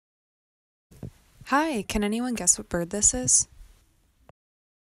Hi, can anyone guess what bird this is?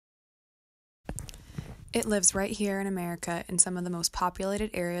 It lives right here in America in some of the most populated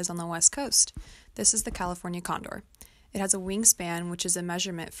areas on the West Coast. This is the California condor. It has a wingspan, which is a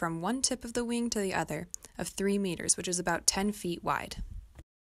measurement from one tip of the wing to the other, of 3 meters, which is about 10 feet wide.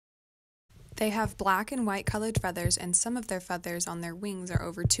 They have black and white colored feathers, and some of their feathers on their wings are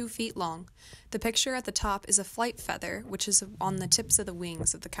over 2 feet long. The picture at the top is a flight feather, which is on the tips of the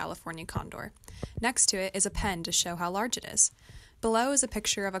wings of the California condor. Next to it is a pen to show how large it is. Below is a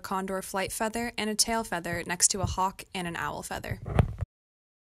picture of a condor flight feather and a tail feather next to a hawk and an owl feather.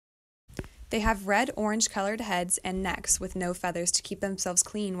 They have red-orange colored heads and necks with no feathers to keep themselves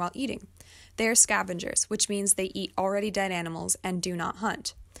clean while eating. They are scavengers, which means they eat already dead animals and do not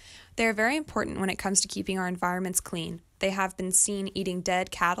hunt. They are very important when it comes to keeping our environments clean. They have been seen eating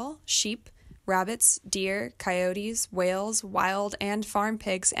dead cattle, sheep, rabbits, deer, coyotes, whales, wild and farm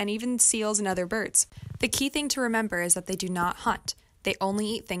pigs, and even seals and other birds. The key thing to remember is that they do not hunt. They only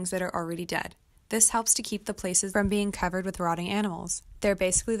eat things that are already dead. This helps to keep the places from being covered with rotting animals. They're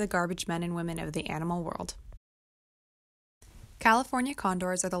basically the garbage men and women of the animal world. California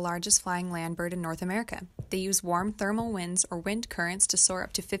condors are the largest flying land bird in North America. They use warm thermal winds or wind currents to soar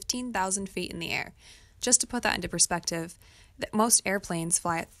up to 15,000 feet in the air. Just to put that into perspective, most airplanes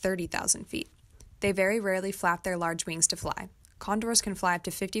fly at 30,000 feet. They very rarely flap their large wings to fly. Condors can fly up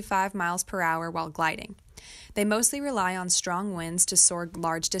to 55 miles per hour while gliding. They mostly rely on strong winds to soar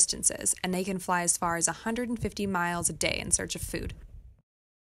large distances, and they can fly as far as 150 miles a day in search of food.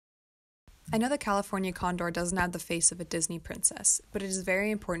 I know the California condor doesn't have the face of a Disney princess, but it is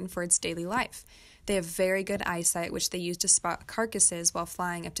very important for its daily life. They have very good eyesight, which they use to spot carcasses while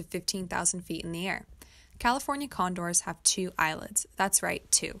flying up to 15,000 feet in the air. California condors have 2 eyelids. That's right,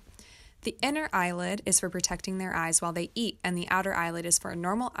 2. The inner eyelid is for protecting their eyes while they eat, and the outer eyelid is for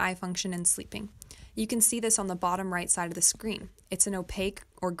normal eye function and sleeping. You can see this on the bottom right side of the screen. It's an opaque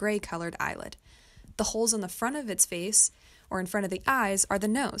or gray colored eyelid. The holes on the front of its face, or in front of the eyes, are the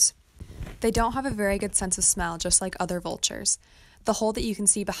nose. They don't have a very good sense of smell, just like other vultures. The hole that you can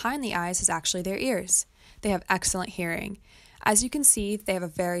see behind the eyes is actually their ears. They have excellent hearing. As you can see, they have a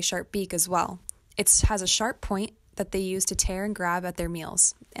very sharp beak as well. It has a sharp point that they use to tear and grab at their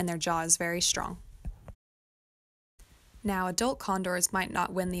meals, and their jaw is very strong. Now, adult condors might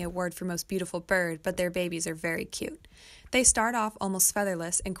not win the award for most beautiful bird, but their babies are very cute. They start off almost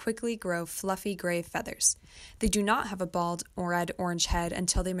featherless and quickly grow fluffy gray feathers. They do not have a bald or red-orange head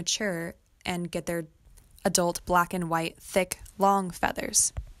until they mature and get their adult black and white, thick, long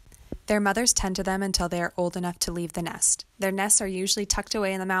feathers. Their mothers tend to them until they are old enough to leave the nest. Their nests are usually tucked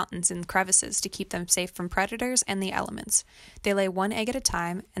away in the mountains and crevices to keep them safe from predators and the elements. They lay 1 egg at a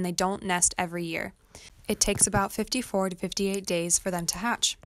time, and they don't nest every year. It takes about 54 to 58 days for them to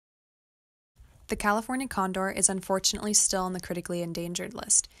hatch. The California condor is unfortunately still on the critically endangered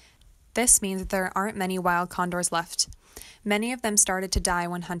list. This means that there aren't many wild condors left. Many of them started to die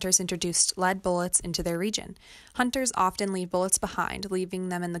when hunters introduced lead bullets into their region. Hunters often leave bullets behind, leaving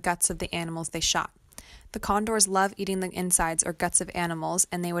them in the guts of the animals they shot. The condors love eating the insides or guts of animals,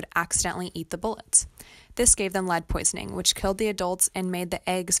 and they would accidentally eat the bullets. This gave them lead poisoning, which killed the adults and made the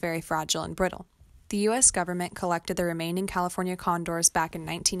eggs very fragile and brittle. The U.S. government collected the remaining California condors back in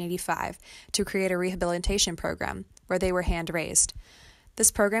 1985 to create a rehabilitation program where they were hand-raised. This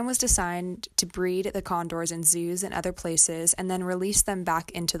program was designed to breed the condors in zoos and other places and then release them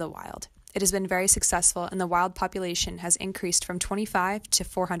back into the wild. It has been very successful, and the wild population has increased from 25 to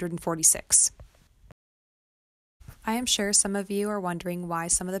 446. I am sure some of you are wondering why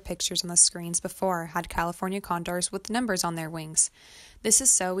some of the pictures on the screens before had California condors with numbers on their wings. This is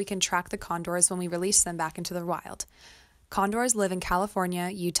so we can track the condors when we release them back into the wild. Condors live in California,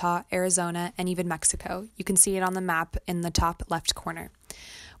 Utah, Arizona, and even Mexico. You can see it on the map in the top left corner.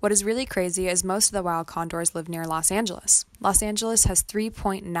 What is really crazy is most of the wild condors live near Los Angeles. Los Angeles has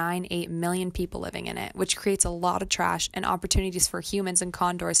 3.98 million people living in it, which creates a lot of trash and opportunities for humans and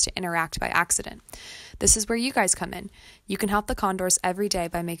condors to interact by accident. This is where you guys come in. You can help the condors every day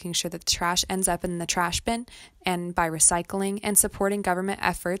by making sure that the trash ends up in the trash bin, and by recycling and supporting government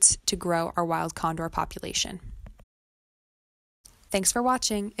efforts to grow our wild condor population. Thanks for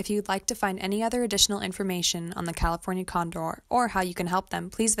watching. If you'd like to find any other additional information on the California condor or how you can help them,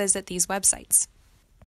 please visit these websites.